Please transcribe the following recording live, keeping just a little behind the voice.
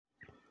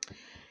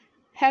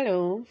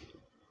Hello,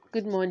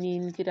 good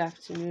morning, good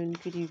afternoon,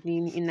 good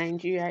evening. In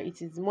Nigeria,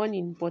 it is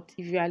morning, but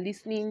if you are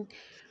listening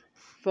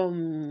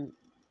from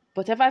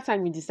whatever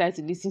time you decide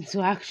to listen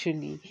to,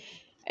 actually,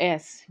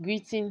 yes,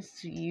 greetings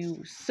to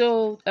you.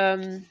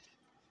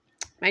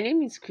 My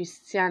name is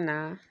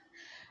Christiana,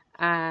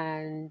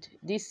 and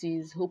this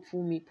is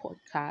Hopeful Me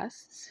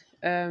podcast.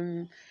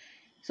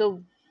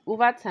 So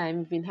over time,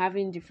 we've been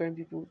having different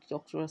people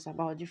talk to us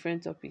about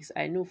different topics.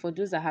 I know for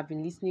those that have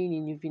been listening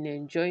and you've been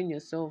enjoying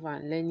yourself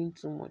and learning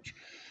too much.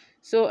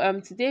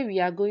 Today we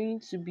are going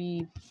to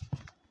be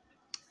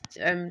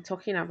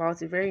talking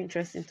about a very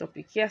interesting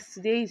topic. Yes,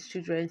 today is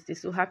Children's Day,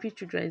 so happy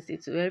Children's Day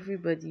to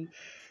everybody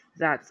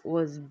that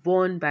was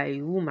born by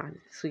a woman.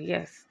 So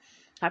yes,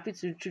 happy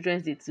to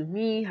Children's Day to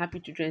me,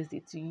 happy Children's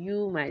Day to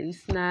you, my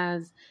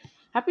listeners.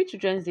 Happy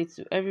Children's Day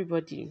to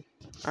everybody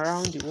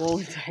around the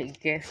world, I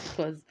guess,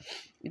 because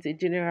it's a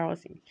general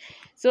thing.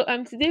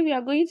 Today we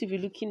are going to be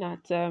looking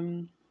at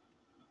a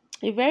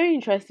very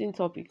interesting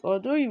topic,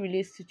 although it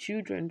relates to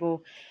children, but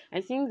I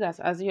think that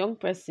as young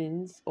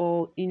persons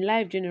or in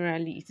life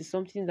generally, it is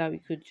something that we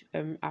could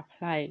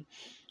apply.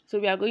 So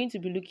we are going to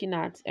be looking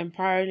at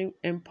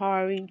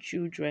empowering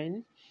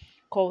children,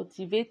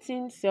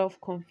 cultivating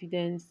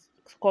confidence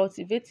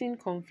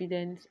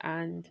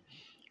and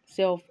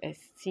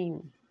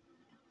self-esteem.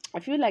 I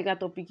feel like that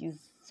topic is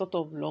sort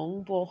of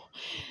long, but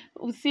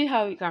we'll see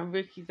how we can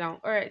break it down.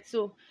 All right,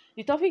 so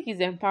the topic is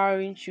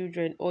empowering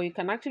children, or you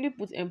can actually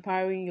put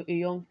empowering a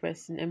young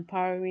person,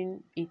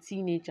 empowering a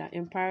teenager,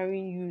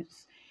 empowering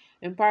youth,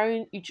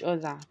 empowering each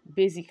other,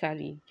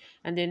 basically.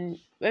 And then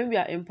when we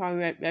are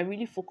empowering, we are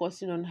really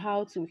focusing on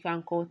how to we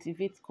can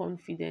cultivate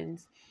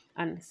confidence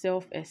and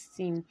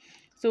self-esteem.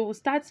 So we'll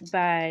start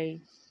by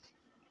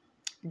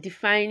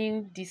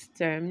defining these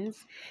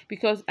terms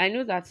because I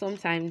know that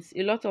sometimes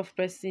a lot of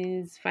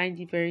persons find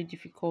it very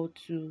difficult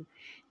to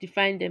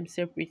define them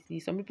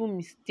separately. Some people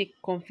mistake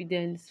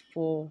confidence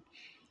for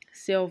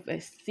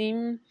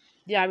self-esteem.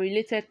 They are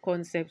related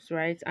concepts,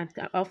 right? And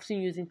are often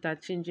used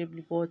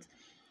interchangeably, but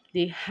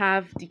they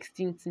have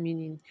distinct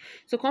meaning.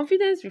 So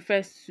confidence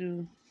refers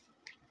to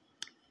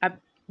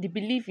the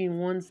belief in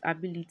one's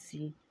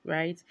ability,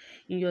 right?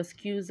 In your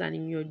skills and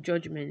in your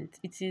judgment.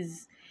 It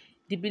is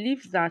the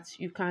belief that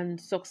you can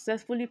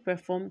successfully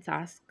perform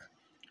tasks,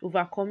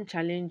 overcome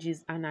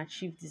challenges, and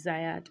achieve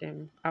desired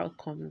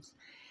outcomes.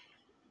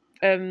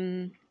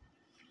 Um,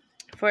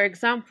 for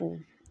example,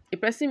 a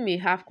person may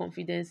have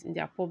confidence in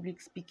their public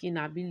speaking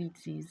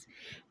abilities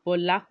but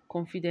lack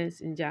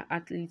confidence in their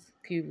athlete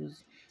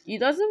skills. It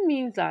doesn't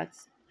mean that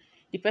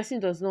the person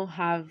does not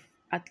have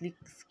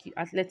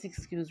athletic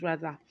skills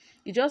rather.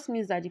 It just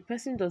means that the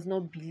person does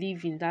not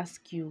believe in that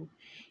skill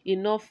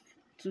enough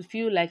to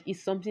feel like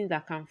it's something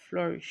that can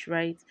flourish,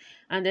 right?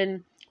 And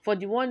then for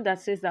the one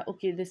that says that,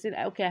 okay, they said,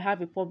 okay, I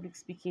have a public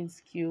speaking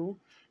skill,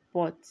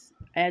 but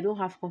I don't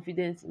have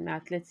confidence in my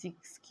athletic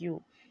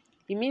skill.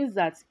 It means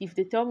that if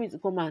they tell me to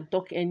come and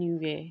talk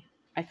anywhere,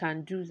 I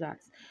can do that.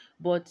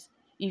 But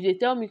if they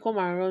tell me come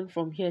and run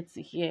from here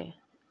to here,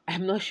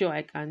 I'm not sure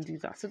I can do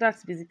that. So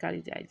that's basically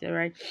the idea,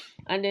 right?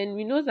 And then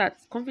we know that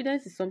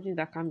confidence is something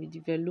that can be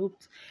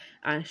developed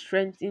and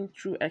strengthened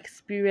through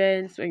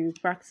experience when you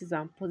practice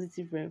and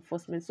positive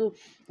reinforcement. So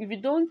if you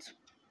don't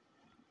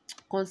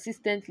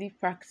consistently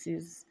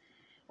practice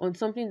on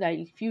something that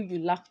you feel you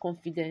lack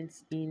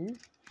confidence in,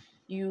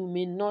 you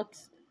may not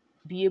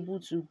be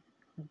able to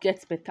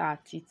get better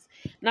at it.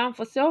 Now,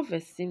 for self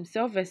esteem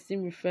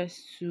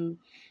refers to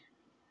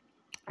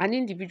an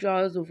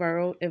individual's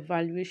overall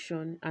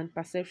evaluation and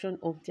perception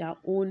of their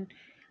own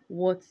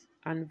worth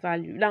and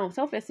value. Now,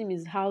 self-esteem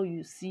is how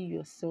you see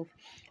yourself.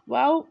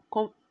 While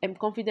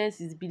confidence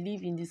is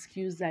belief in the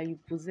skills that you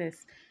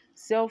possess,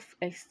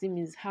 self-esteem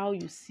is how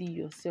you see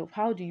yourself.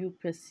 How do you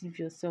perceive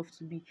yourself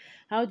to be?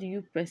 How do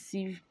you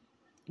perceive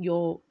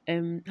your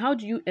how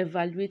do you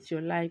evaluate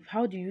your life?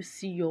 How do you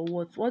see your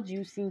worth? What do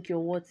you think your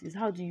worth is?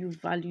 How do you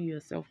value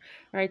yourself?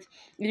 Right?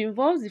 It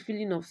involves the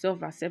feeling of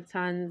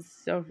self-acceptance,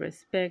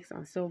 self-respect,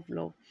 and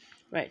self-love.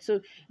 Right?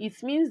 So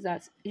it means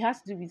that it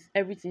has to do with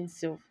everything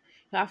self.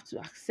 You have to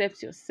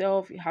accept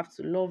yourself, you have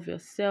to love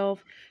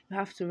yourself, you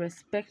have to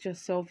respect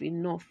yourself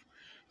enough.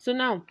 So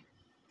now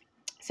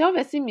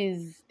self-esteem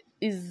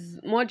is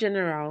more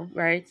general,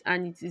 right?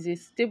 And it is a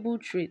stable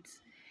trait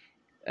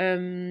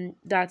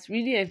that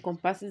really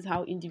encompasses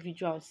how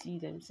individuals see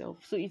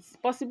themselves. So it's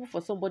possible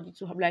for somebody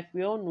to have, like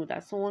we all know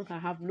that someone can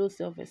have low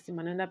self-esteem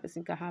and another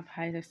person can have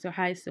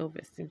high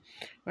self-esteem,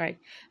 right?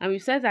 And we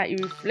said that it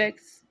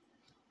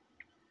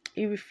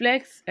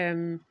reflects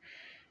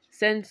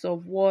sense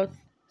of worth,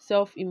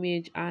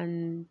 self-image,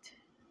 and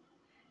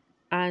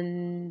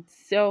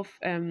self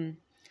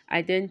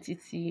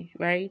identity,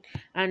 right?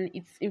 And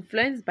it's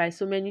influenced by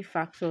so many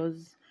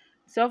factors.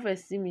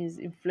 Self-esteem is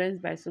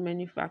influenced by so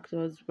many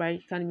factors, right?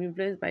 It can be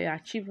influenced by your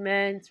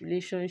achievements,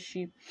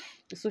 relationship,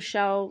 the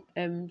social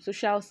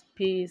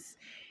space,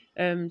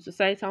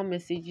 societal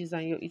messages,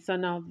 and your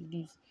eternal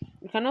beliefs.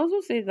 You can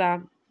also say that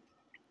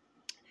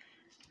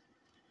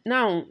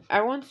Now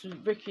I want to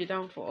break it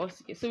down for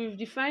us. Okay, so we've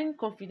defined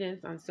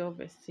confidence and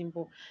self-esteem,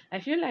 but I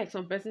feel like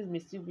some persons may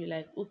still be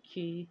like,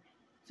 okay,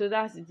 so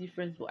that's the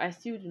difference, but I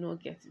still do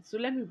not get it. So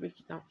let me break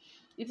it down.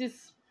 It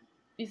is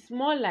it's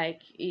more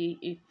like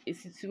a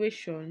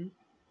situation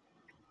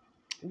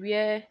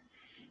where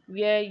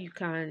where you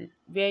can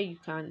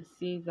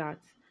say that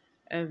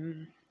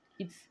um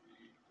it's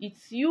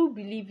it's you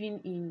believing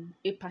in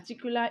a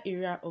particular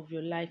area of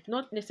your life,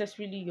 not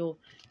necessarily your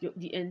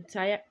the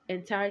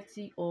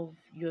entirety of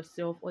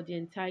yourself or the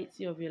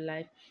entirety of your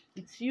life.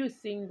 It's you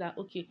saying that,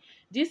 okay,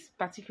 this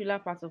particular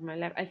part of my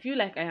life, I feel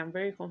like I am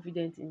very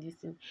confident in this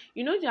thing.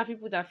 There are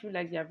people that feel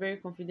like they are very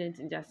confident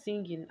in their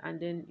singing and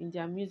then in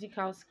their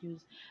musical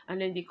skills, and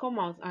then they come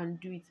out and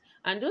do it,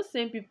 and those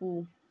same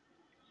people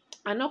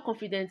are not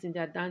confident in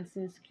their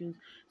dancing skills.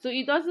 So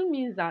it doesn't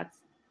mean that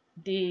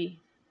they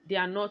they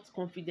are not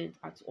confident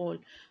at all,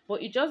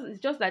 but it's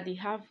just that they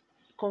have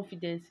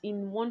confidence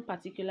in one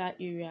particular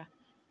area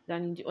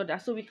than in the other.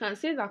 So we can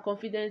say that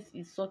confidence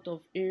is sort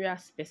of area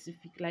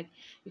specific. Like,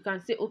 you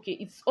can say, okay,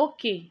 it's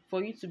okay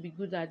for you to be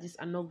good at this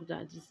and not good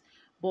at this,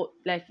 but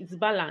like it's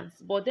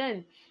balanced. But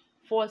then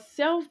for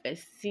self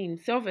esteem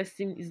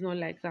is not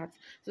like that.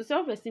 So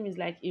self-esteem is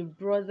like a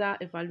broader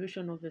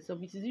evaluation of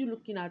yourself. It is you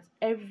looking at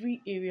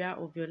every area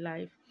of your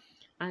life,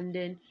 and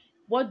then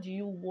what do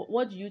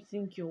you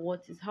think your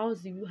worth is? How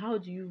do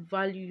you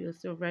value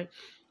yourself, right?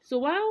 So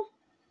while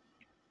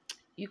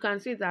you can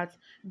say that,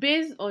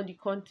 based on the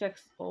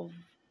context of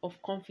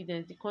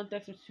confidence, the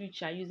context with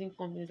which you are using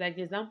confidence, like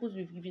the examples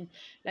we've given,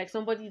 like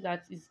somebody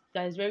that is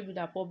very good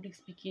at public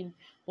speaking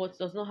but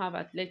does not have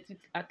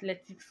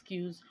athletic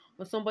skills,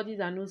 or somebody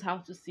that knows how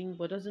to sing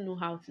but doesn't know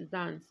how to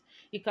dance.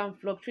 It can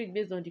fluctuate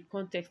based on the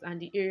context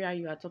and the area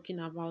you are talking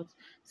about.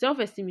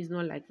 Self-esteem is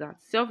not like that.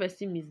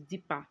 Self-esteem is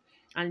deeper,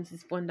 and it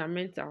is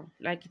fundamental.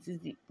 Like, it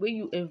is the way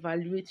you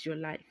evaluate your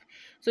life.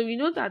 So we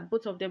know that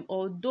both of them,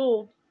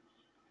 although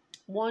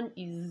one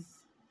is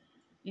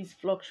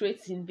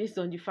fluctuating based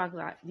on the fact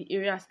that the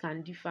areas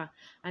can differ,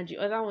 and the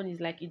other one is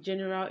like a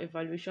general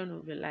evaluation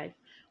of your life.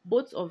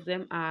 Both of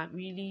them are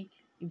really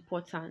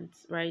important,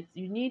 right?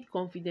 You need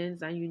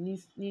confidence and you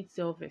need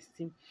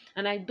self-esteem.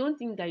 And I don't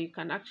think that you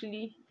can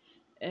actually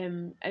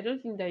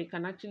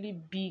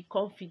be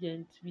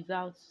confident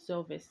without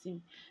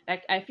self-esteem.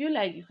 Like, I feel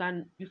like you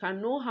can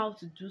know how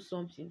to do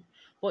something,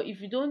 but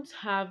if you don't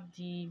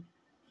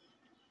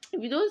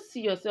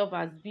see yourself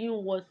as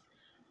being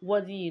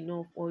worthy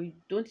enough, or you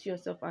don't see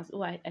yourself as,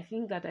 oh, I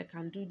think that I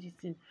can do this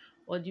thing,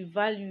 or the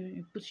value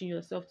you put in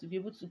yourself to be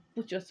able to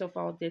put yourself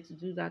out there to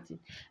do that thing,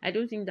 I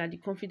don't think that the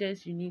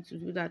confidence you need to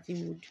do that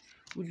thing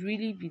would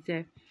really be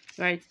there,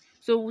 right?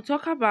 So we'll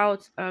talk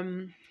about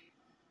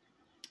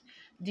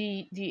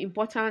the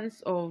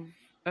importance of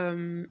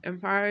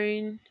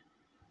empowering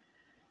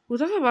we'll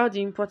talk about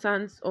the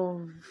importance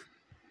of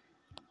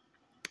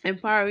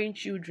empowering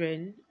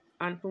children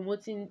and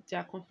promoting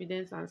their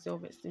confidence and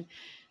self-esteem.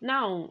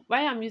 Now,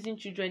 why I'm using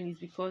children is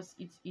because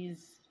it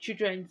is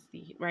Children's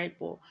Day, right?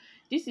 But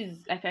this is,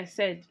 like I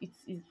said,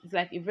 it's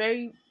like a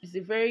very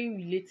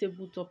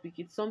relatable topic.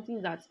 It's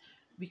something that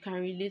we can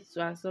relate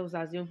to ourselves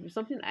as young people,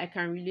 something I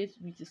can relate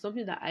with, it's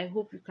something that I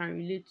hope you can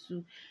relate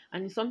to,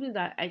 and it's something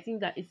that I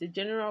think that it's a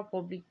general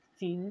public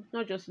thing,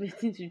 not just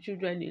relating to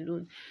children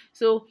alone.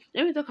 So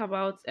let me talk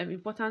about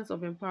importance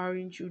of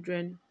empowering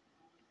children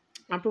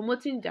and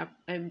promoting their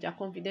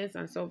confidence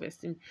and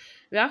self-esteem.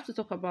 We have to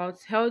talk about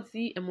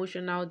healthy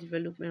emotional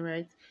development,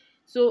 right?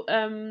 So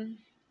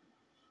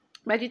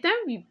by the time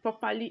we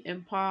properly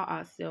empower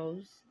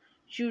ourselves,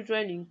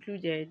 children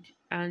included,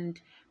 and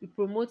we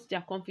promote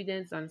their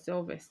confidence and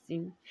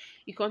self-esteem,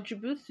 it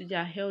contributes to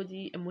their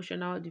healthy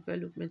emotional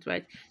development,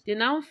 right? They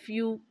now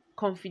feel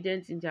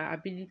confident in their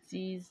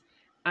abilities,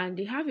 and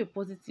they have a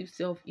positive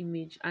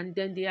self-image, and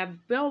then they are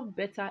well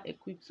better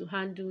equipped to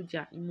handle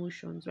their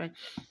emotions, right?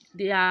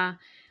 They are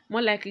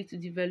more likely to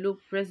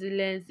develop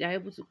resilience. They are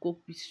able to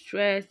cope with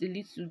stress.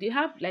 They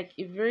have like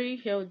a very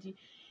healthy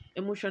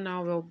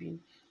emotional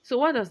well-being. So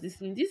what does this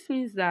mean? This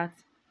means that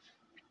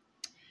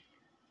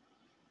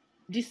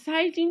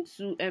deciding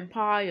to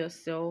empower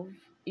yourself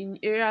in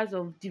areas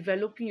of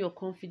developing your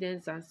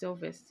confidence and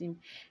self-esteem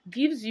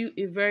gives you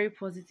a very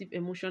positive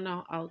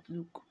emotional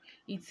outlook.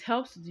 It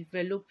helps you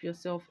develop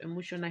yourself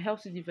emotionally,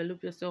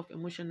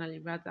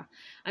 rather,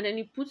 and then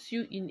it puts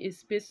you in a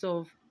space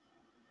of,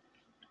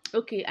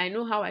 okay, I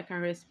know how I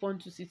can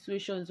respond to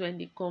situations when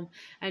they come.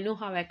 I know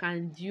how I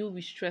can deal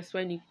with stress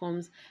when it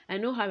comes. I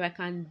know how I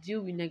can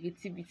deal with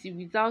negativity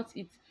without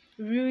it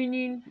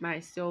ruining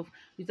myself,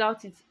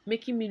 without it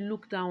making me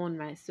look down on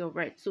myself,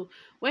 right? So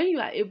when you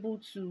are able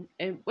to,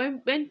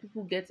 when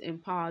people get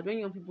empowered, when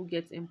young people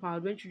get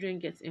empowered, when children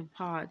get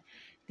empowered,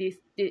 they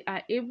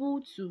are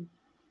able to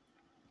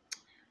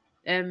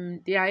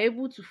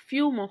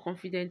feel more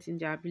confident in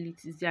their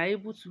abilities. They are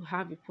able to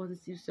have a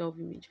positive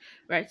self-image,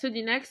 right? So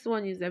the next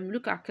one is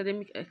look at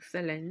academic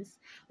excellence,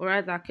 or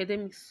rather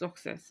academic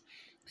success.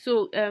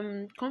 So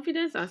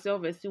confidence and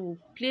self-esteem will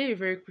play a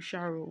very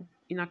crucial role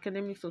in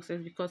academic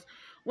success, because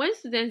when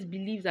students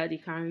believe that they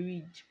can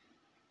read,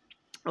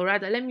 or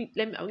rather, let me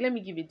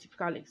give a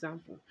typical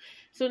example.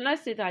 So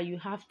let's say that you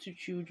have two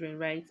children,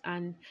 right?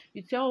 And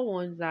you tell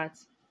one that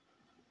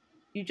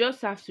you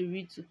just have to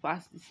read to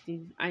pass this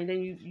thing, and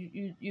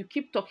then you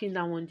keep talking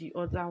down on the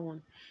other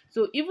one.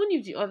 So even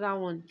if the other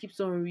one keeps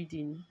on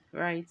reading,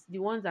 right, the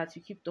ones that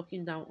you keep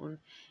talking down on,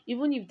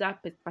 even if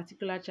that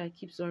particular child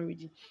keeps on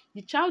reading,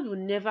 the child will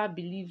never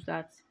believe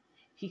that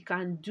he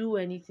can do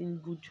anything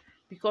good,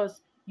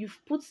 because you've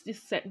put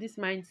this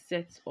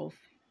mindset of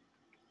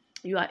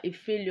you are a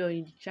failure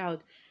in the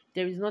child.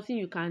 There is nothing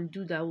you can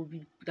do that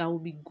will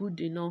be good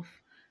enough.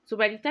 So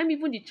by the time,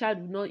 even the child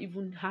will not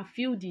even have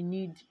feel the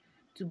need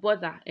to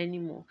bother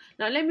anymore.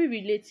 Now let me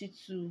relate it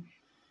to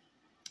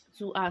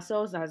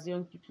ourselves as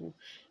young people.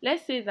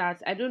 Let's say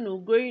that, I don't know,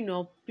 growing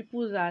up,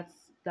 people that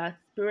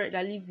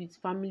live with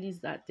families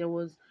that there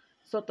was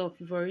sort of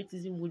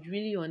favoritism would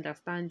really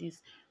understand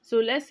this. So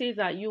let's say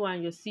that you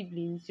and your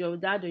siblings, your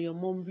dad or your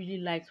mom really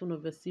likes one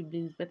of your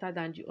siblings better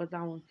than the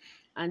other one,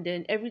 and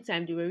then every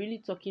time they were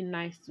really talking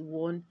nice to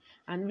one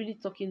and really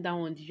talking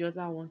down on the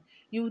other one,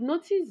 you would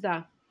notice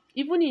that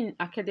even in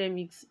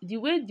academics, the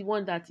way the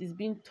one that is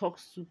being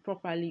talked to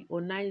properly or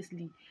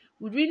nicely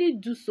would really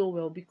do so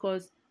well,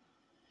 because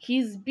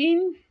he's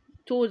been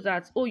told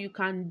that, oh, you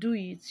can do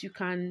it, you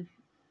can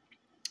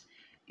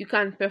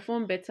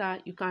perform better,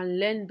 you can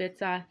learn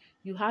better,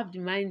 you have the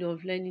mind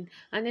of learning.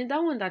 And then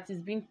that one that is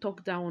being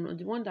talked down, or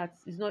the one that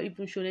is not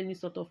even shown any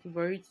sort of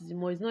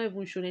favoritism, or is not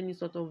even shown any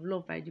sort of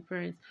love by the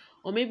parents,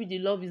 or maybe the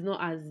love is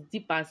not as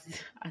deep as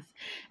as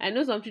I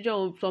know some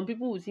children some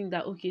people will think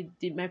that, okay,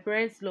 my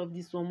parents love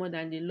this one more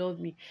than they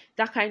love me.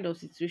 That kind of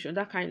situation,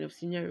 that kind of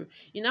scenario,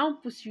 it now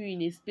puts you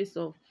in a space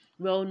of,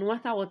 well, no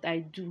matter what I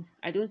do,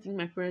 I don't think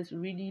my parents will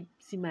really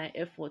see my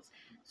efforts.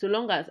 So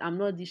long as I'm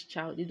not this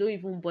child, they don't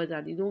even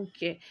bother, they don't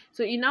care.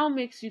 So it now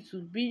makes you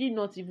to really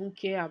not even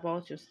care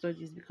about your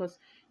studies, because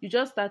you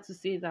just start to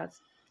say that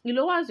it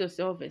lowers your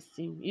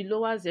self-esteem, it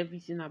lowers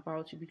everything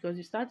about you, because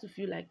you start to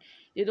feel like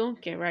they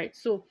don't care, right?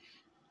 So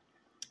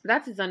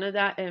that is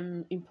another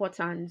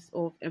importance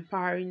of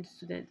empowering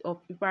students, of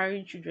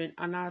empowering children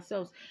and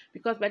ourselves,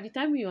 because by the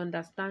time we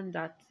understand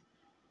that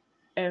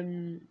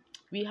um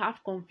we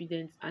have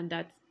confidence, and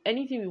that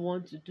anything we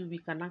want to do, we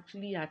can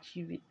actually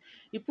achieve it,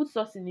 it puts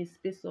us in a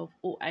space of,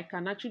 oh, I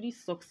can actually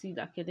succeed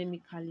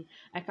academically,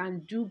 I can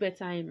do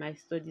better in my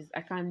studies,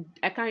 I can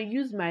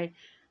use my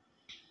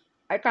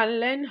I can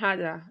learn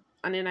harder,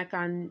 and then I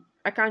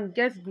can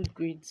get good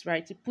grades,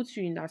 right? It puts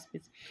you in that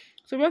space.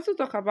 So we also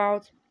talk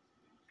about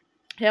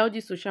healthy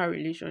social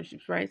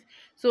relationships, right?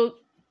 So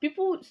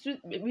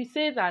we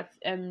say that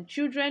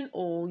children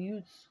or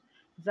youth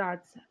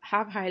that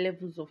have high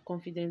levels of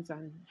confidence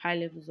and high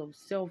levels of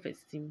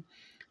self-esteem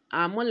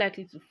are more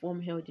likely to form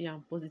healthy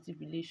and positive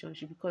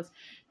relationships, because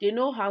they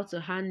know how to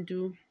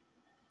handle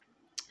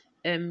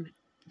um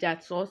their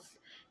thoughts,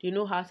 they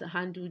know how to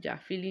handle their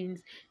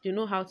feelings, they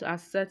know how to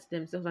assert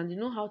themselves, and they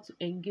know how to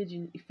engage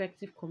in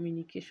effective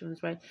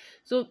communications, right?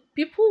 So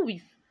people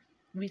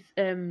with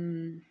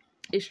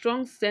a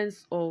strong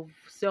sense of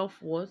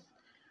self-worth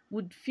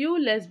would feel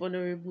less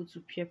vulnerable to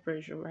peer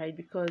pressure, right?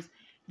 Because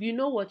you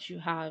know what you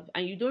have,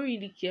 and you don't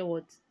really care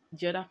what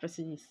the other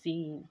person is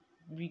saying.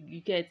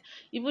 You get,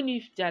 even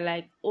if they're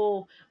like,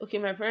 oh, okay,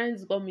 my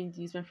parents got me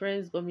this, my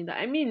parents got me that.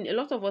 I mean, a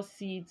lot of us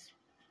see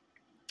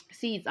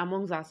it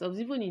amongst ourselves,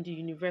 even in the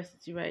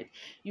university, right?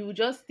 You will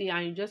just stay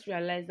and you just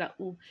realize that,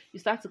 oh, you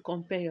start to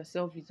compare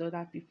yourself with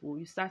other people,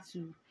 you start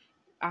to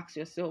ask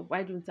yourself,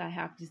 why don't I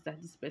have this that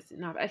this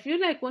person have? I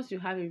feel like once you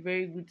have a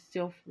very good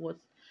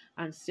self-worth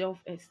and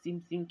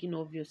self-esteem thinking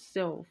of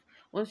yourself,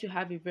 once you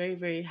have a very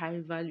very high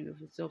value of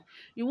yourself,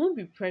 you won't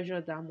be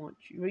pressured that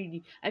much,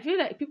 really. I feel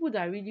like people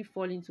that really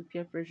fall into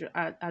peer pressure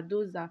are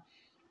those that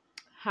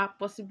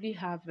possibly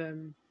have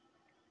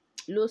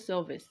low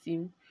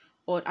self-esteem,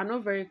 or are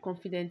not very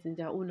confident in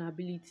their own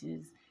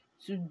abilities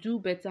to do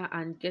better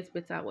and get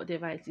better at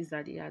whatever it is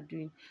that they are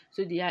doing.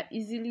 So they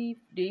easily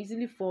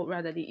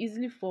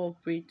fall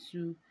prey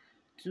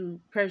to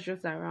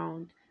pressures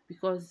around,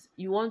 because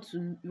you want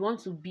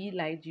to be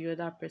like the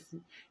other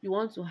person, you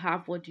want to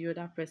have what the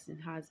other person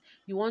has,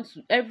 you want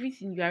to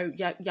everything.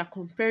 You are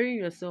comparing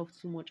yourself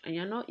too much, and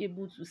you're not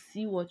able to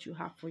see what you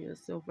have for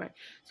yourself, right?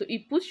 So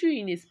it puts you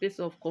in a space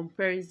of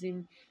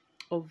comparison,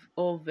 of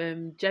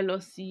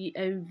jealousy,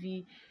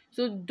 envy.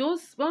 So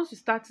those once you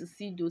start to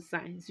see those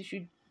signs, you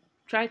should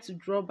try to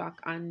draw back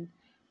and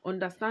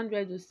understand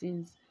where those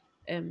things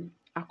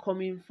are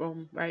coming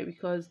from, right?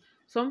 Because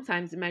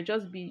sometimes it might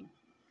just be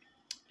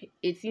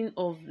a thing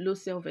of low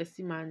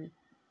self-esteem and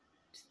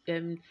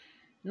um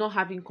not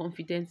having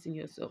confidence in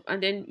yourself.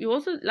 And then you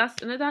also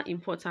last another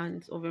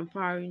importance of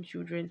empowering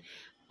children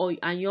or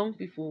and young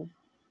people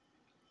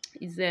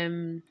is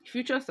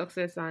future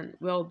success and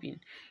well-being,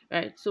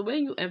 right? So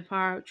when you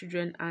empower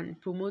children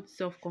and promote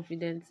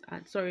self-confidence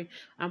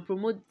and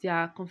promote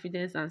their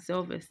confidence and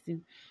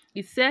self-esteem,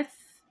 it sets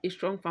a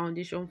strong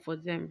foundation for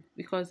them,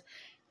 because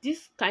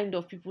this kind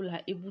of people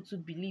are able to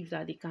believe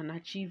that they can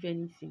achieve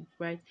anything,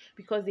 right?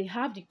 Because they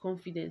have the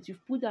confidence.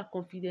 You've put that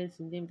confidence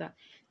in them that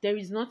there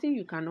is nothing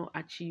you cannot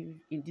achieve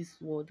in this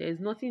world. There is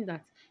nothing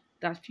that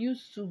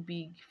feels too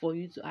big for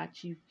you to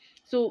achieve.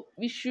 So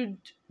we should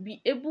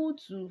be able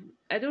to,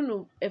 I don't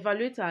know,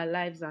 evaluate our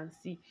lives and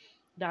see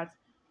that,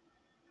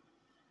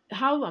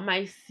 how am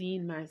I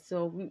seeing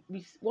myself?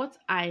 With what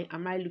eye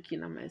am I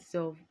looking at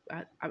myself?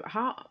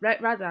 How,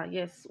 right, rather,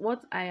 yes,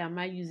 what eye am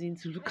I using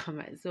to look at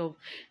myself?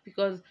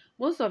 Because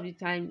most of the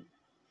time,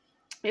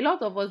 a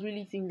lot of us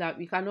really think that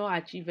we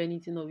cannot achieve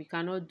anything, or we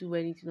cannot do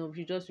anything, or we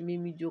should just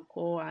remain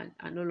mediocre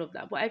and all of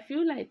that. But I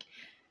feel like,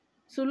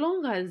 so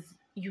long as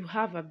you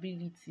have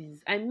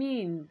abilities, I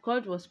mean,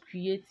 God was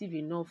creative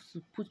enough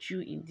to put you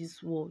in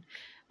this world,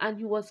 and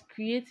He was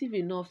creative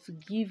enough to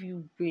give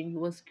you brain. He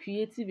was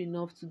creative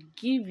enough to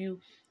give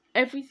you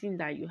everything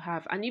that you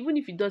have. And even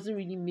if it doesn't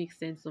really make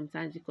sense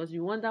sometimes, because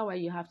you wonder why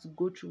you have to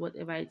go through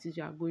whatever it is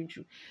you are going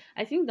through,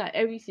 I think that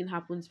everything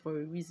happens for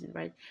a reason,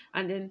 right?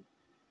 And then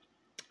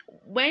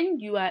when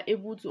you are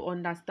able to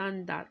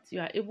understand that,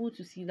 you are able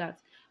to see that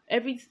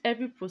every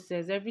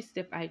process, every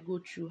step I go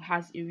through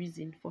has a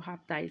reason for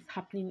that is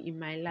happening in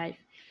my life.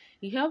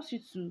 It helps you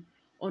to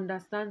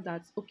understand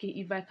that, okay,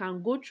 if I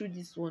can go through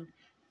this one,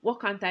 what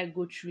can't I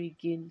go through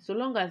again? So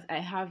long as I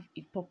have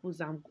a purpose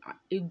and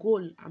a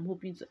goal I'm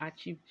hoping to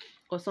achieve,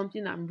 or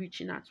something I'm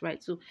reaching at,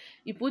 right? So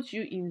it puts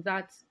you in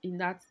that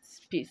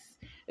space.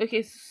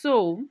 Okay,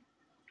 so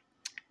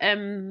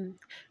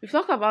we've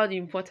talked about the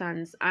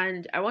importance,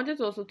 and I wanted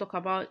to also talk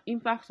about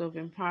impacts of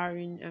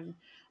empowering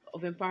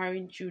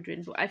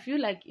children. But I feel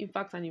like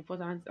impact and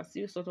importance are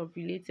still sort of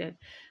related.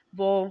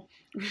 But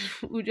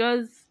we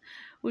just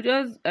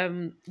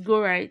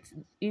go right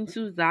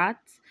into that.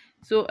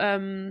 So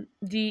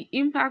the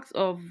impacts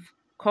of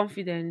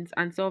confidence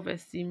and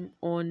self-esteem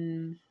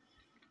on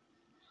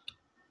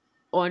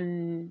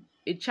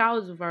a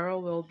child's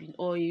overall well-being,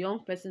 or a young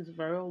person's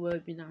overall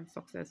well-being and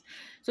success.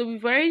 So we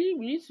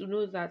need to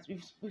know that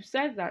we've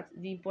said that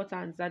the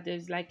importance, that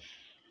there's like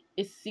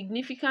a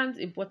significant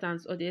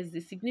importance, or there's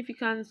the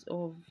significance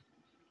of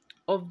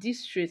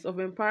these traits of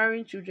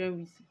empowering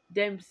children, with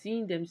them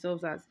seeing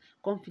themselves as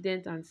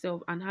confident and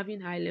having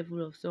high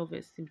level of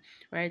self-esteem,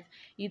 right?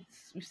 We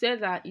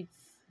said that it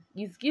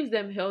gives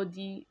them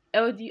healthy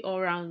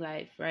all-round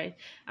life, right?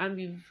 And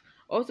we've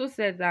also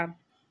said that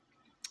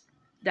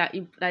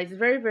it's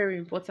very, very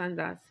important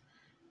that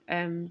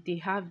they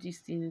have these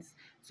things.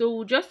 So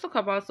we'll just talk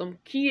about some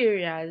key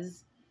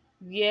areas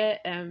where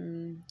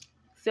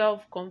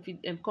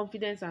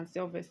confidence and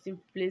self-esteem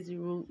plays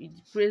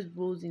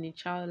roles in a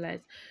child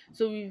life.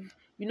 So we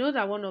know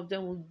that one of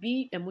them would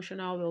be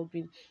emotional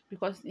well-being,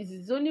 because it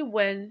is only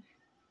when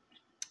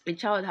a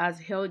child has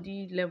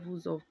healthy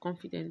levels of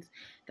confidence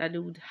that they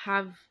would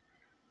have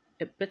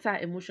a better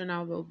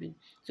emotional well-being.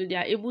 So they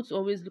are able to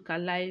always look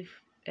at life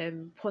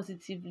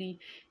positively.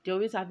 They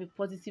always have a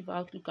positive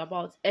outlook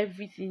about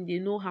everything.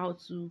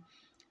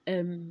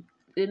 Um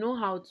they know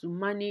how to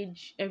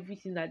manage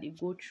everything that they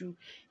go through.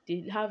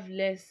 They have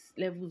less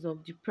levels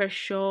of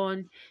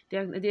depression. They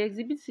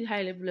exhibit a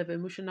high level of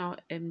emotional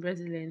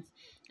resilience,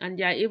 and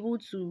they are able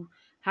to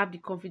have the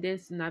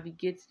confidence to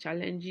navigate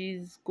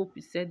challenges, cope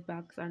with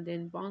setbacks, and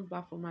then bounce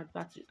back from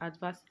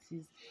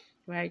adversities,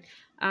 right?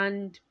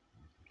 And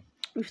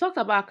we've talked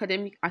about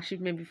academic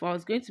achievement before. I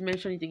was going to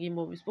mention it again,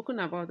 but we've spoken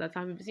about that,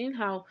 and we've seen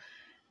how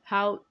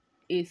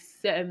a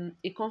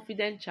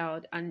confident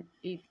child and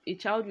a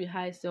child with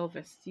high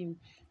self-esteem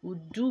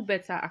would do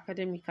better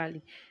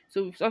academically.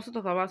 So we've also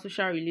talked about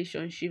social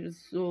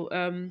relationships. So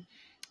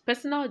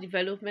personal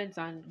development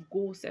and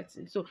goal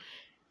setting. So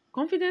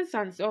confidence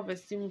and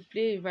self-esteem will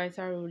play a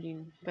vital role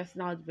in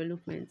personal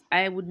development.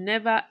 I would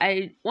never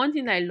I one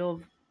thing I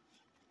love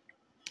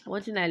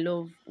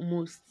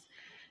most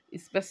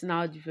is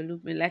personal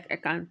development. Like, I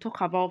can talk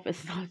about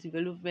personal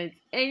development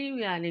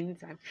anywhere and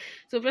anytime.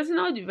 So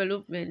personal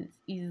development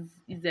is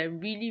a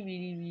really,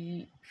 really,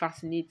 really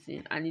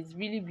fascinating, and it's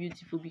really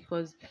beautiful,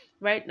 because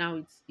right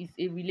now it's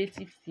a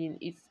relative thing.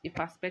 It's a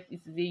perspective.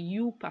 It's a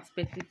you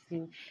perspective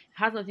thing. It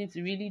has nothing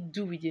to really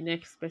do with the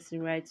next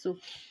person, right? So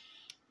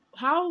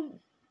how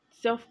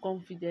self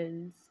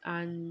confidence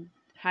and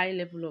high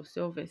level of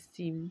self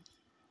esteem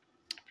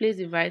plays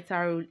a vital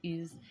role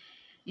is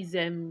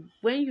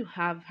when you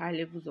have high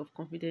levels of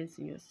confidence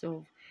in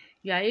yourself,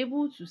 you are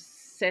able to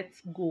set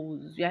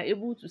goals, you are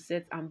able to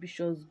set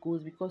ambitious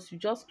goals, because you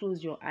just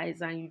close your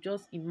eyes and you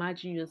just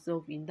imagine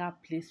yourself in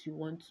that place you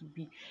want to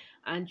be.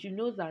 And you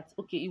know that,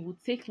 okay, it will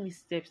take me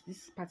steps,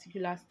 these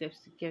particular steps,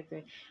 to get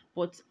there,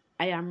 but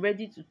I am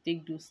ready to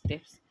take those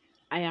steps.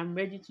 I am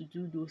ready to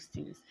do those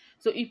things.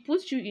 So it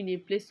puts you in a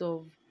place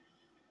of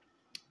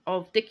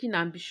taking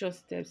ambitious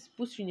steps,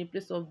 puts you in a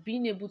place of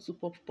being able to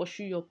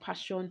pursue your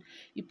passion.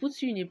 It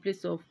puts you in a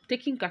place of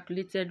taking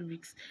calculated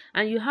risks,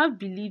 and you have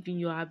belief in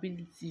your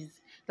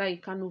abilities, that you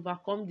can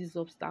overcome these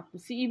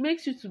obstacles. See, it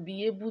makes you to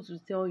be able to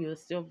tell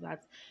yourself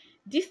that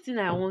this thing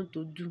I want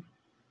to do,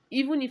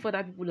 even if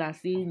other people are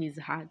saying is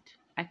hard,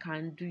 I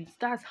can do it.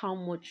 That's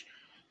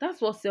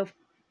what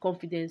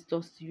confidence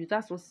does to you.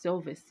 That's what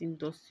self-esteem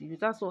does to you.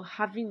 That's what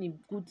having a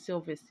good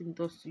self-esteem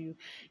does to you.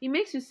 It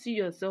makes you see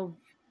yourself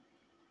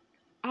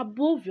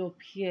above your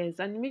peers,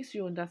 and it makes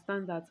you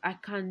understand that I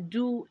can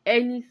do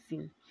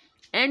anything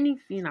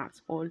at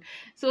all.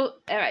 So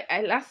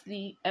I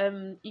lastly,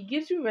 it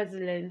gives you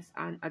resilience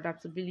and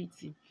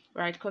adaptability,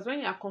 right? Because when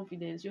you are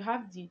confident, you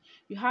have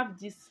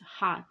this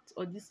heart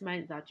or this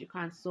mind that you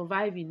can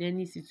survive in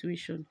any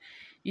situation.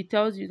 It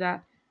tells you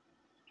that,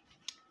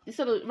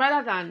 so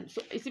rather than,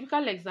 so a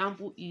typical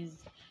example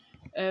is,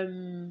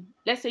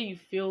 let's say you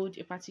failed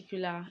a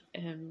particular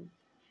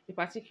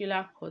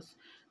course.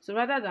 So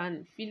rather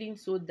than feeling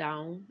so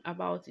down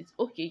about it,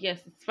 okay,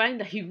 yes, it's fine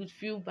that you would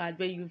feel bad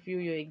when you fail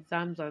your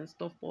exams and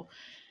stuff, but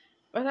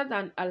rather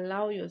than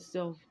allow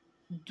yourself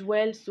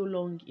dwell so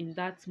long in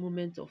that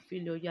moment of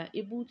failure, you are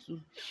able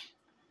to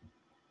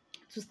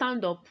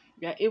stand up,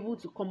 you are able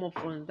to come up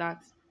from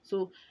that.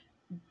 So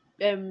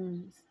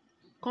um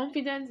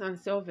confidence and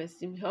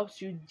self-esteem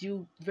helps you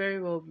deal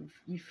very well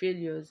with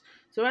failures.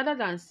 So rather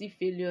than see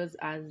failures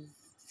as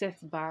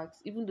setbacks,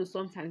 even though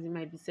sometimes it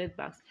might be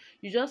setbacks,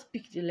 you just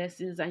pick the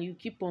lessons and you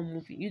keep on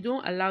moving. You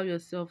don't allow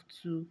yourself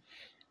to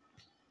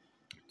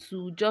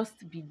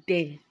just be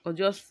there or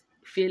just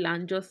fail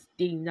and just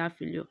stay in that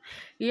failure.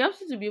 It helps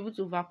you to be able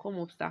to overcome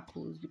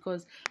obstacles,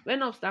 because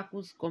when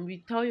obstacles come,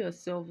 you tell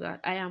yourself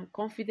that I am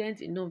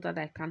confident enough that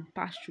I can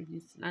pass through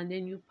this, and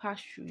then you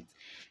pass through it.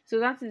 So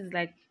that is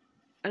like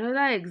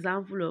another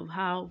example of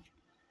how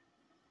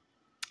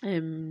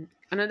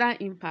another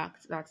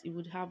impact that it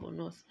would have on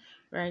us,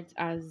 right,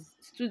 as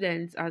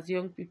students, as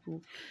young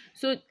people.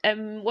 So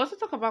we also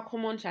talk about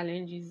common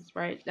challenges,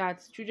 right,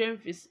 that children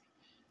face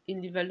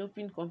in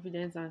developing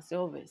confidence and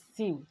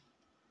self-esteem.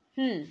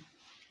 Hmm.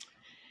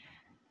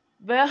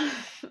 Well,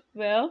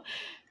 well,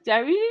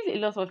 there are really a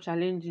lot of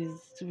challenges,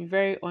 to be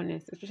very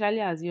honest,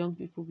 especially as young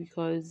people,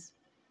 because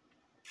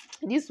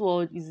this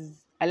world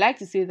is, I like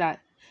to say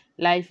that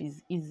life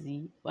is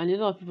easy, and a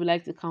lot of people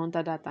like to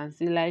counter that and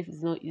say life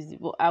is not easy,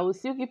 but I will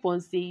still keep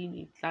on saying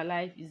it, that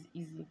life is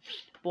easy,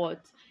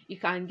 but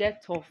it can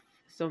get tough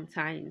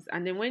sometimes.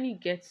 And then when it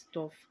gets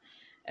tough,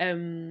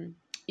 um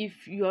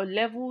if your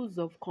levels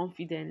of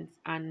confidence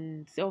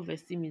and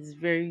self-esteem is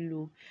very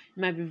low,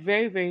 it might be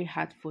very, very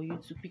hard for you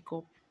to pick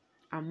up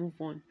and move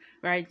on,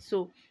 right?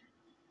 So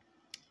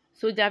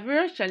there are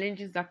various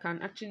challenges that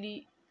can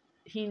actually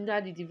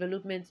hinder the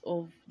development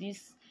of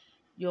this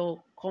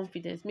your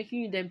confidence,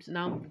 making you them to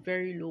now be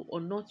very low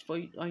or not for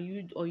you, or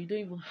you don't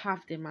even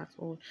have them at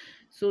all.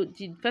 So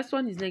the first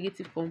one is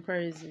negative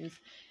comparisons.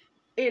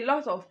 A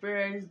lot of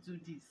parents do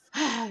this.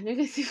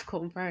 Negative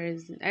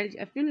comparison.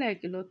 I feel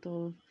like a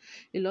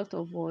lot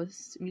of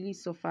us really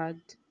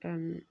suffered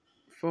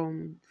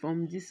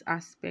from this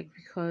aspect,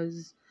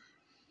 because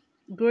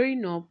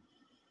growing up,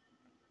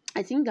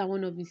 I think that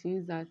one of the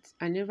things that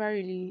I never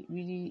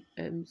really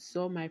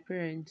saw my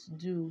parents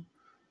do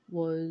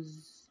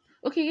was,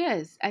 okay,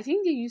 yes, I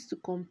think they used to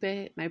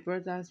compare my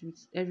brothers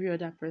with every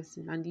other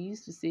person, and they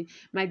used to say,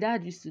 my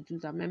dad used to do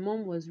that. My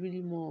mom was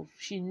really more of,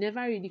 she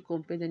never really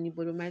compared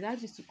anybody. My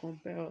dad used to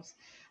compare us,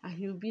 and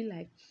he'll be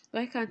like,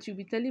 why can't you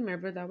be telling my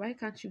brother, why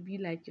can't you be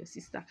like your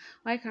sister?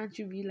 Why can't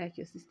you be like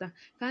your sister?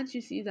 Can't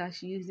you see that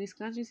she is this?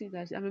 Can't you see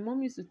that and my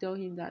mom used to tell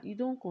him that you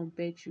don't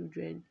compare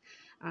children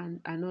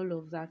and all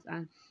of that.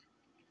 And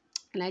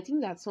I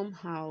think that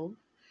somehow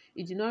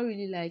it did not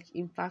really like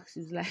impact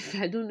his life.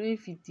 I don't know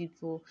if it did,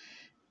 but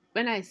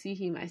when I see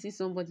him, I see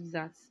somebody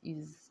that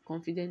is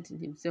confident in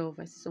himself.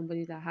 I see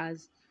somebody that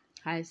has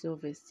high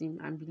self-esteem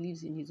and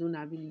believes in his own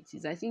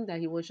abilities. I think that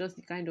he was just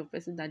the kind of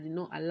person that did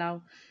not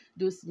allow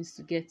those things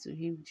to get to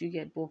him. Do you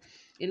get? But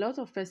a lot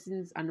of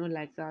persons are not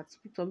like that.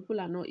 Some people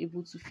are not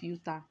able to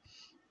filter.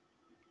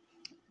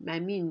 I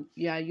mean,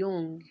 you are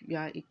young,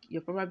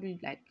 you're probably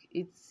like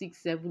 8, 6,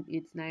 7,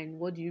 8, 9.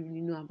 What do you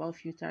really know about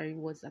filtering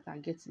words that are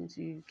getting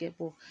to you? Get,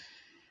 but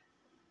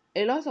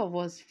a lot of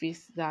us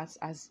face that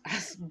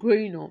as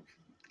growing up,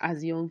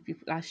 as young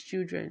people, as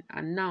children,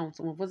 and now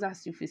some of us are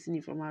still facing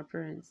it from our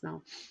parents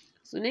now.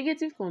 So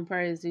negative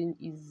comparison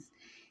is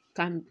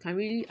can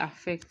really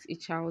affect a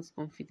child's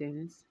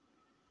confidence,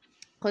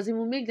 because it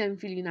will make them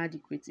feel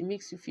inadequate. It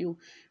makes you feel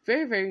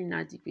very, very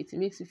inadequate. It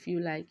makes you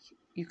feel like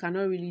you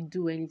cannot really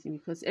do anything,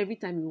 because every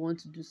time you want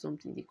to do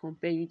something, they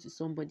compare you to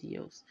somebody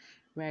else,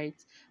 right?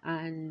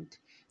 And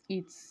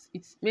it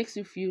makes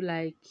you feel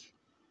like,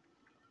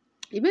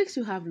 it makes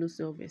you have low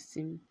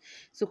self-esteem.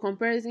 So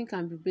comparison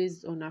can be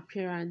based on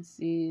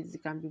appearances,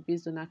 it can be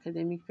based on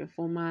academic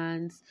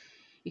performance,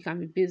 it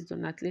can be based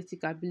on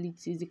athletic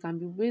abilities, it can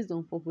be based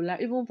on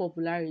even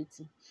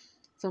popularity.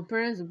 Some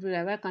parents will be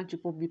like, why can't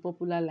you be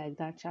popular like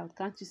that child?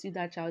 Can't you see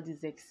that child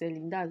is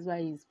excelling? That's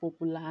why he's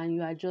popular and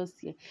you are just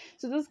here.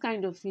 So those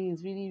kind of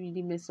things really,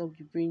 really mess up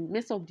the brain,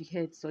 mess up the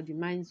heads or the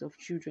minds of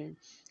children.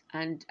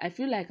 And I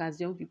feel like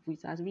as young people,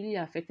 it has really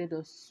affected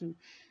us too,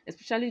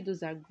 especially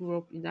those that grew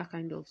up in that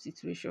kind of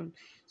situation.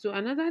 So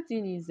another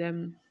thing is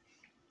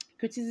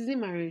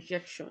criticism and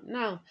rejection.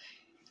 Now,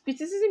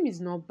 criticism is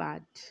not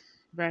bad,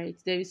 right?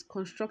 There is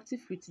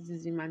constructive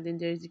criticism, and then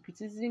there is the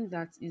criticism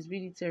that is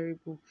really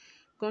terrible.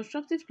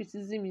 constructive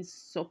criticism is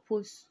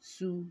supposed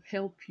to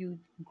help you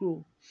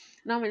grow.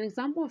 Now, an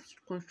example of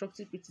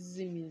constructive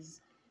criticism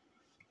is,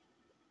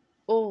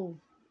 oh,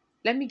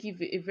 let me give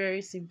a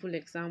very simple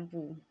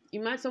example.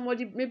 Imagine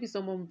somebody, maybe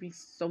someone brings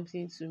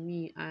something to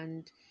me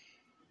and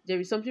there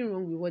is something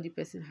wrong with what the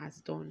person has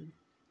done.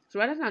 So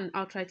rather than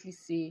outrightly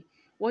say,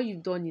 what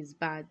you've done is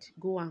bad,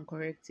 go and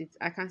correct it,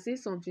 I can say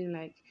something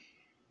like,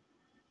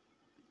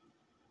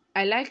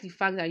 I like the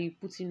fact that you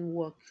put in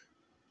work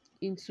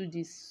into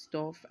this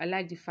stuff. I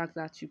like the fact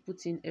that you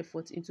put in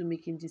effort into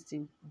making this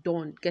thing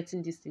done,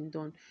 getting this thing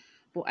done.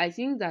 But I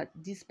think that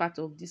this part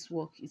of this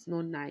work is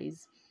not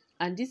nice.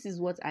 And this is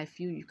what I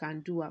feel you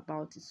can do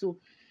about it. So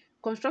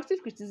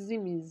constructive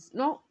criticism is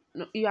not,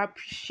 no, you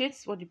appreciate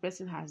what the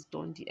person has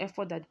done, the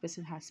effort that the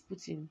person has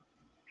put in.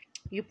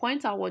 You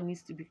point out what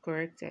needs to be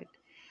corrected,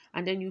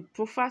 and then you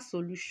proffer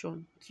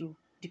solution to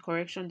the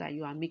correction that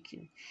you are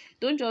making.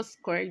 Don't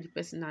just correct the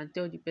person and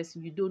tell the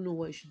person you don't know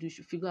what you should do, you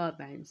should figure out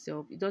by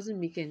himself. It doesn't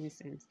make any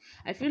sense.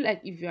 I feel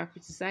like if you are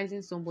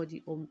criticizing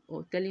somebody,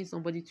 or telling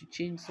somebody to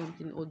change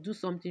something or do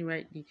something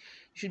rightly, you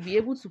should be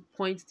able to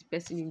point the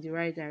person in the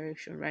right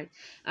direction, right?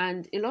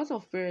 And a lot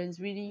of parents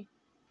really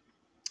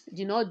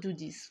do not do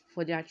this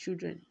for their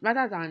children.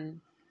 Rather than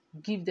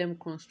give them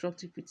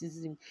constructive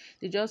criticism,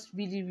 they just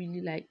really,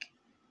 really like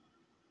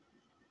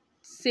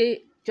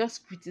say,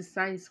 just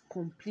criticize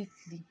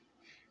completely,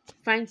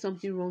 find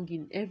something wrong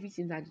in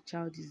everything that the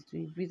child is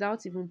doing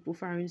without even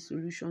proffering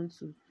solution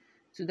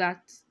to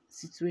that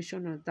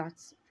situation or that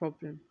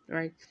problem,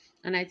 right?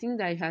 And I think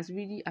that it has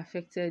really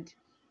affected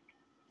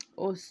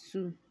us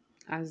too,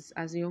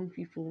 as young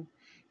people,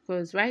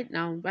 because right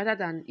now, rather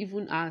than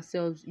even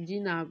ourselves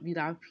within our with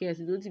our peers,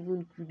 we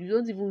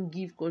don't even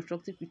give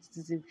constructive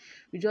criticism.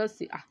 We just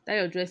say, ah, that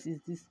your dress is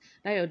this,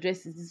 that your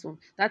dress is this one,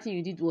 that thing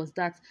you did was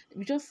that.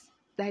 We just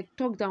like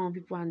talk down on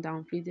people and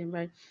downplay them,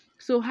 right?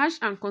 So harsh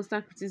and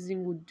constant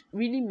criticism would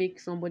really make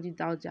somebody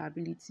doubt their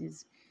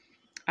abilities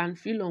and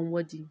feel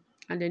unworthy,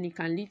 and then it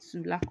can lead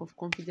to lack of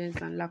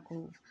confidence and lack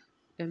of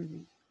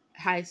um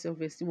high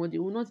self-esteem, or they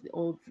will not,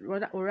 or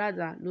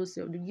rather low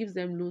self, it gives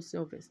them low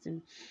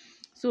self-esteem.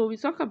 So we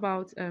talk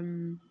about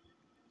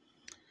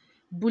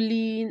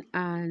bullying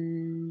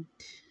and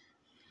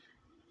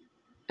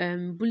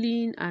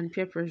bullying and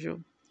peer pressure,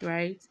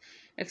 right?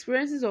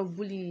 Experiences of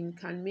bullying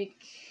can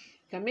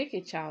make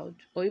a child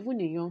or even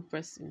a young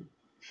person,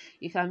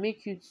 it can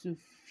make you to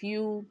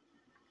feel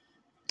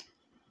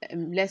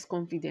less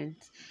confident,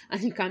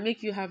 and it can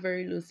make you have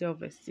very low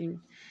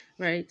self-esteem,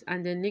 right?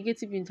 And then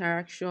negative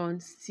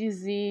interactions,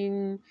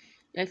 teasing,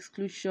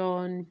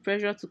 exclusion,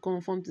 pressure to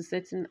conform to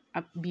certain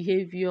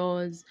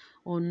behaviors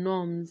or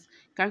norms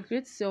can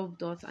create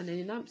self-doubt, and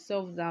then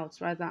self-doubt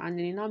rather, and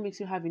then it now makes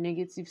you have a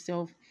negative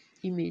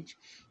self-image.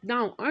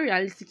 Now,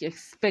 unrealistic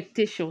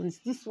expectations,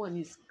 this one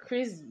is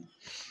crazy.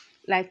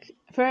 Like,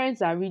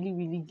 parents are really,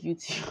 really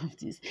guilty of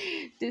this.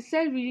 They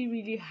set really,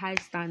 really high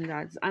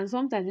standards, and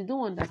sometimes they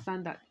don't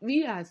understand that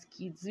we as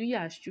kids, we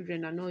as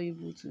children are not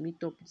able to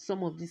meet up with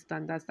some of these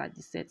standards that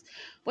they set.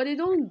 But they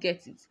don't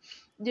get it.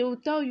 They will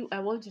tell you, I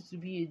want you to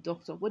be a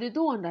doctor, but they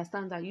don't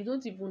understand that you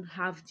don't even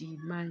have the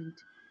mind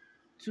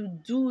to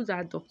do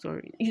that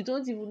doctoring. You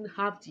don't even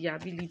have the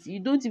ability. You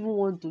don't even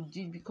want to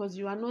do it because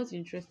you are not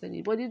interested in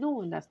it. But they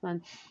don't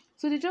understand.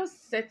 So they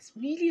just set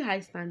really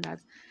high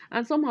standards,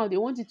 and somehow they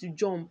want you to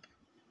jump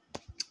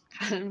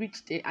and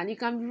reach there, and it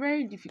can be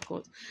very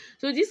difficult.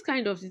 So this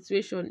kind of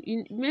situation,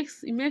 it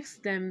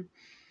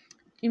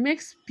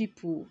makes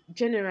people,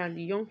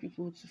 generally young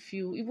people, to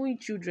feel, even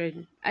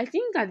children. I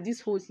think that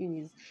this whole thing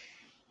is,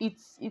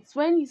 it's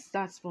when it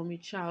starts from a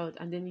child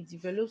and then it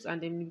develops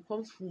and then it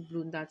becomes full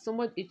blown, that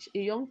a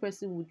young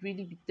person would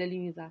really be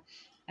telling you that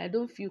I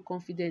don't feel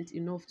confident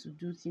enough to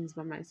do things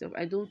by myself.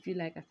 I don't feel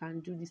like I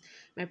can do this.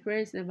 My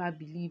parents never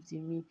believed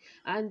in me.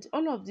 And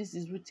all of this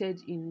is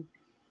rooted in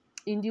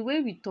the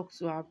way we talk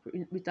to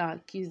with our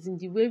kids, in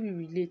the way we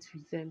relate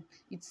with them.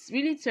 It's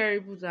really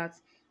terrible that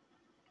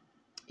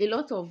a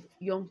lot of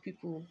young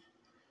people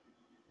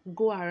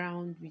go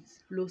around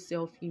with low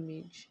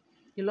self-image.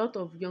 A lot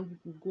of young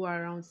people go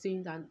around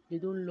saying that they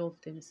don't love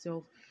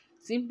themselves,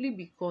 simply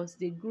because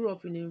they grew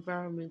up in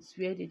environments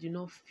where they do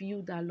not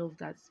feel that love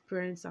that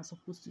parents are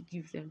supposed to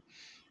give them,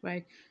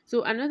 right?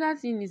 So another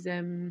thing is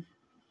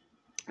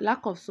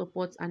lack of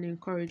support and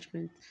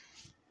encouragement.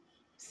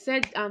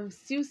 Said, I'm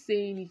still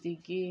saying it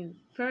again,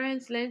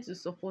 parents, learn to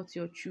support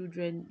your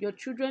children. Your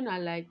children are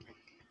like,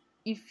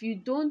 if you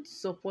don't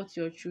support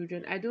your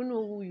children, I don't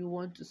know who you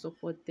want to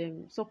support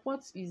them.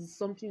 Support is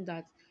something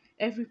that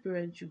every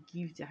parent should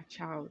give their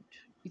child.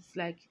 It's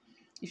like,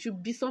 it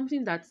should be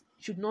something that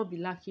should not be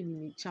lacking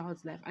in a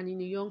child's life and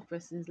in a young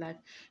person's life.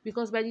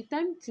 Because by the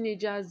time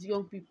teenagers,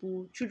 young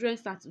people, children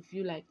start to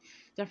feel like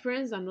their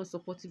parents are not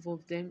supportive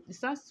of them, it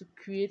starts to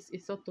create a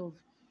sort of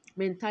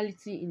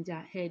mentality in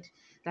their head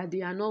that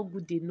they are not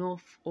good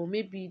enough, or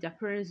maybe their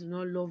parents do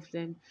not love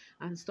them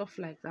and stuff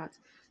like that.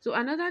 So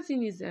another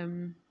thing is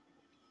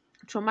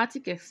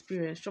traumatic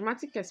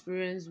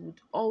experience would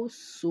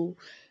also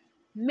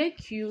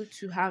make you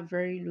to have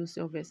very low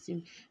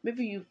self-esteem.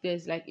 Maybe you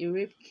there's like a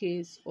rape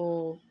case,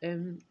 or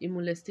a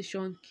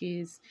molestation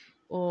case,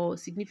 or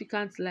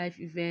significant life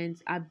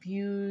events,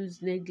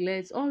 abuse,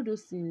 neglect, all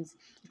those things.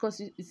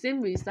 Because the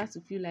same way you start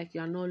to feel like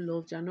you are not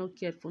loved, you're not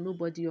cared for,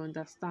 nobody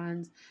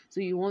understands, so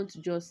you want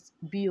to just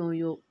be on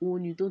your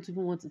own, you don't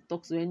even want to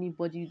talk to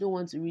anybody, you don't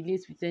want to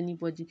relate with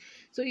anybody,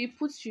 so it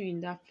puts you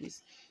in that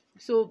place.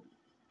 So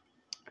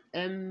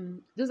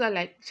those are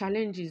like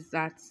challenges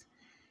that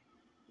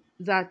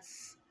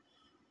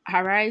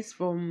arise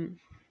from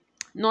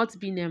not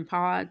being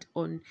empowered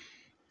on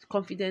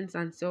confidence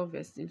and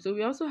self-esteem. So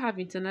we also have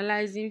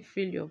internalizing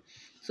failure.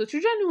 So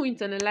children who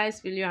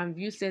internalize failure and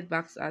view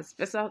setbacks as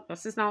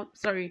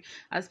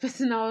as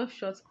personal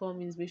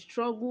shortcomings may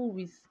struggle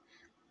with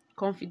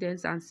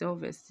confidence and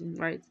self-esteem,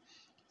 right?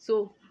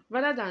 So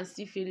rather than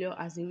see failure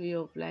as a way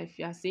of life,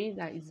 you are saying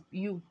that it's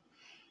you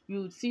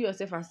see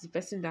yourself as the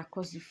person that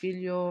caused the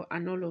failure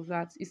and all of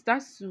that. It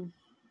starts to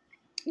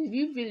you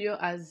view failure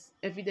as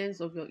evidence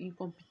of your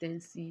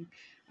incompetency,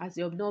 as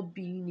your not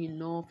being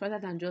enough, rather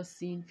than just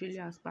seeing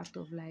failure as part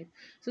of life.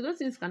 So those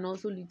things can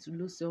also lead to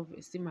low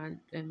self-esteem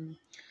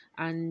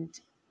and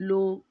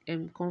low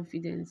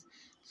confidence.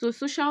 So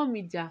social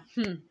media,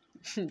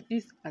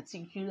 this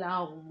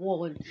particular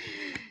one.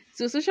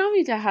 So social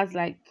media has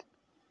like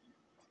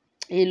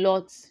a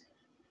lot.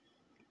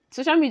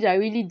 Social media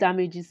really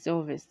damages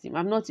self-esteem.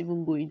 I'm not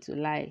even going to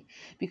lie,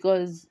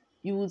 because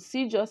you would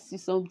see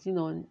something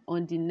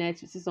on the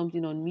net, you see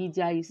something on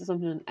media, you see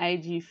something on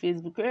IG,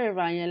 Facebook,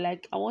 wherever, and you're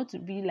like, I want to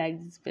be like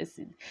this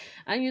person,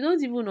 and you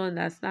don't even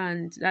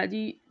understand that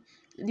the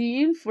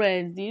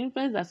influence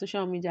that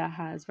social media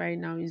has right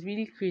now is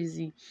really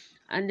crazy.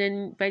 And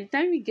then by the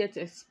time we get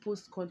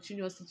exposed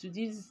continuously to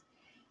these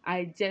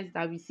ideas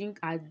that we think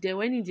are there,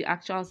 when in the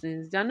actual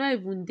sense they're not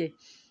even there,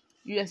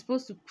 you're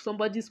exposed to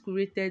somebody's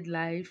curated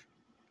life,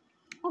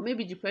 or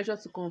maybe the pressure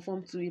to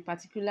conform to a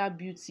particular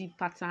beauty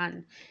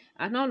pattern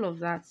and all of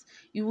that.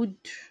 It would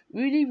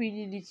really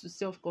really lead to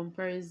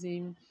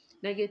self-comparison,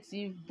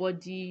 negative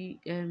body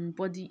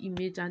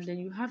image, and then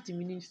you have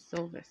diminished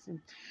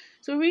self-esteem.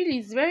 So really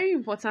it's very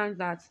important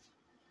that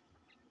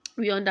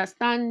we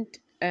understand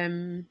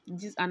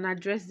this and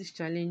address these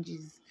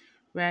challenges,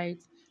 right?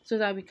 So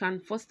that we can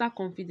foster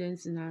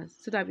confidence in us,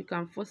 so that we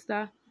can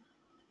foster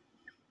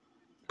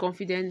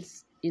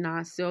confidence in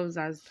ourselves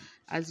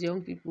as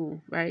young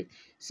people, right?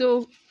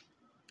 So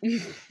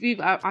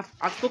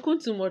I've spoken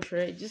too much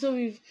already. So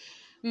we've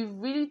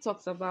really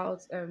talked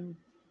about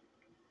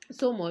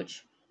so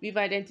much. We've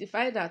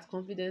identified that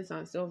confidence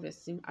and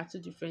self-esteem are two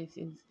different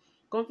things.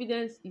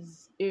 Confidence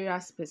is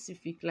area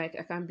specific. Like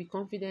I can be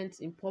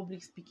confident in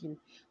public speaking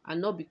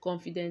and not be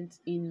confident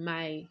in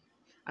my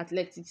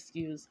athletic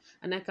skills.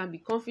 And I can be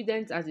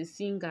confident as a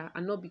singer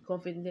and not be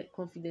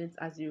confident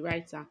as a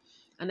writer.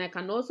 And I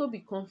can also be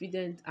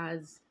confident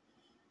as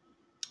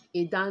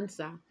a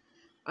dancer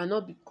and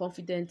not be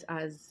confident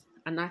as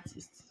an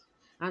artist.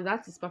 And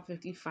that is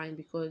perfectly fine,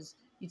 because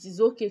it is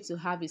okay to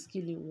have a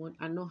skill in one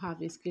and not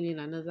have a skill in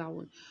another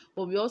one.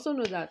 But we also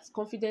know that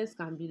confidence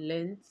can be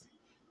learned.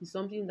 It's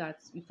something that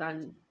we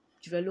can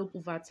develop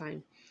over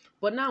time.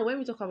 But now when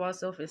we talk about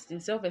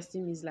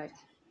self-esteem is like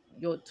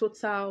your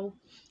total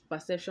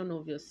perception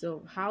of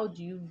yourself. How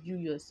do you view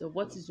yourself?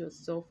 What is your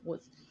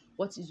self-worth?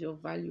 What is your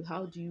value?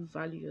 How do you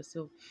value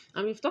yourself?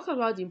 And we've talked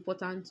about the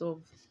importance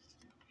of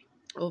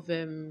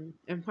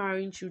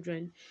empowering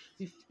children.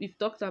 We've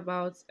talked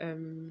about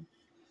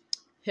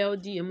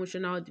healthy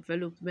emotional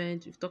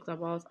development. We've talked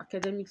about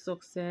academic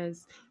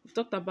success. We've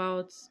talked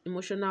about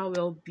emotional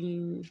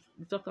well-being.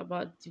 We've talked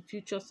about the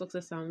future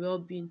success and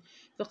well-being.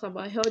 We've talked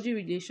about healthy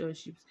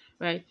relationships,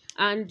 right?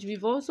 And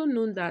we've also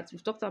known that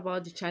we've talked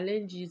about the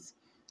challenges,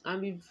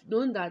 and we've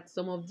known that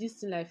some of these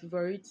things like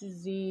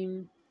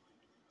favoritism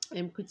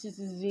and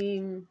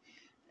criticism,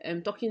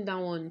 talking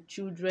down on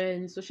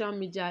children, social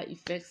media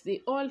effects,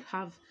 they all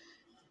have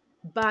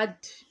bad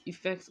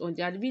effects on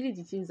they are really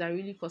the things that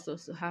really cause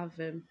us to have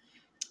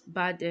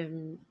bad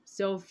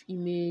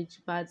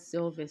self-image, bad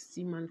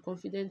self-esteem and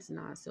confidence in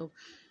ourselves.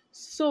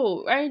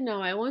 So right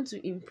now I want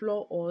to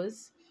implore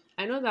us.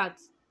 I know that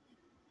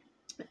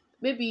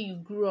maybe you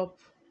grew up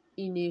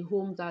in a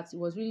home that it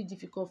was really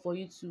difficult for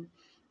you to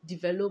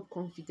develop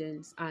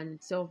confidence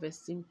and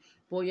self-esteem,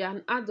 but you're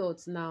an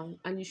adult now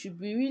and you should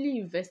be really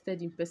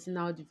invested in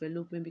personal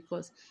development,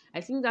 because I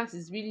think that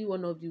is really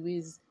one of the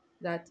ways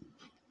that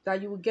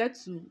you will get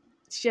to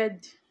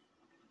shed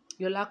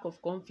your lack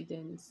of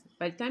confidence.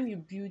 By the time you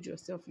build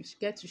yourself, you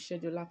get to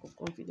shed your lack of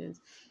confidence.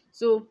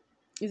 So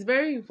it's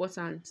very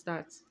important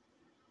that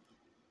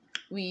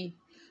we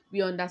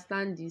we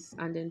understand this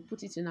and then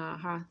put it in our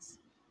hearts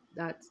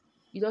that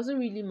it doesn't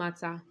really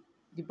matter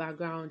the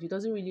background, it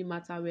doesn't really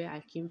matter where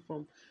I came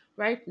from.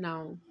 Right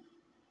now,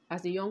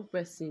 as a young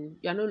person,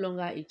 you are no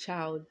longer a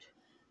child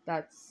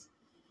that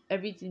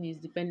everything is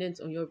dependent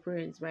on your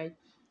parents, right?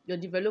 Your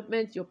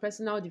development, your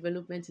personal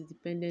development is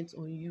dependent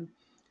on you.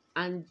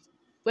 And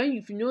when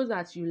if you know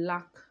that you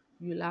lack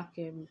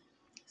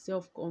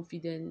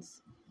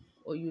self-confidence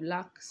or you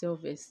lack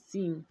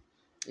self-esteem,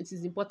 it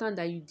is important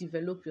that you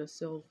develop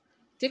yourself.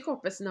 Take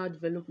up personal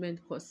development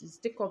courses,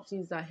 take up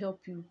things that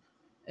help you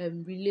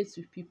relate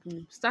with people,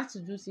 start to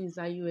do things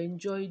that you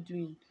enjoy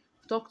doing,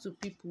 talk to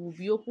people,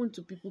 be open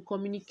to people,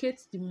 communicate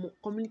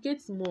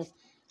more,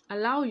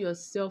 allow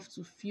yourself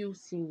to feel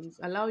things,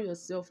 allow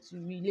yourself to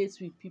relate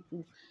with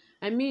people.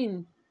 I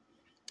mean,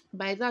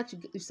 by that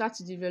you start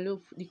to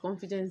develop the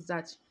confidence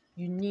that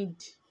you need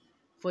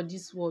for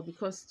this world.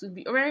 Because to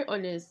be very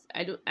honest,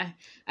 I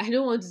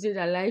don't want to say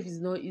that life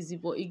is not easy,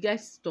 but it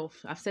gets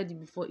tough. I've said it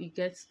before, it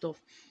gets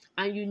tough,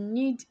 and you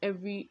need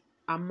every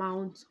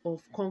amount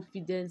of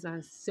confidence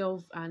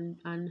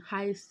and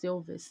high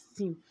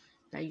self-esteem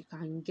that you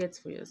can get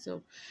for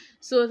yourself.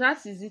 So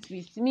that is it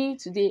with me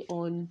today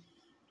on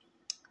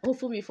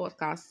Hopeful Me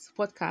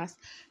podcast.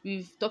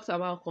 We've talked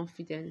about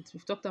confidence.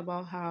 We've talked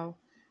about how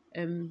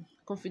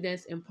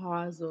confidence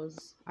empowers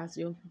us as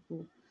young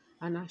people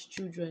and as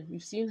children.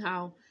 We've seen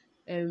how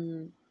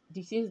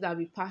the things that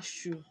we pass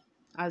through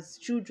as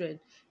children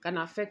can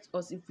affect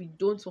us if we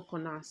don't work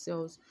on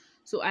ourselves.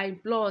 So I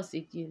implore us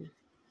again,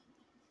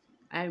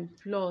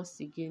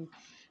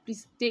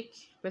 please take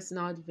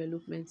personal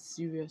development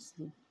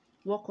seriously.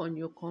 Work on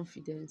your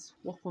confidence,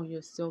 work on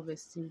your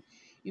self-esteem.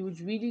 It would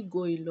really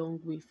go a long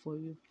way for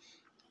you.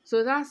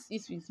 So that's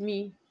it with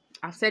me.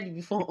 I've said it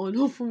before on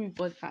Hopeful Me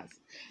podcast.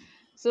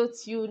 So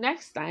till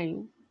next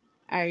time,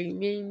 I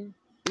remain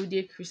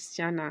Ude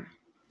Christiana.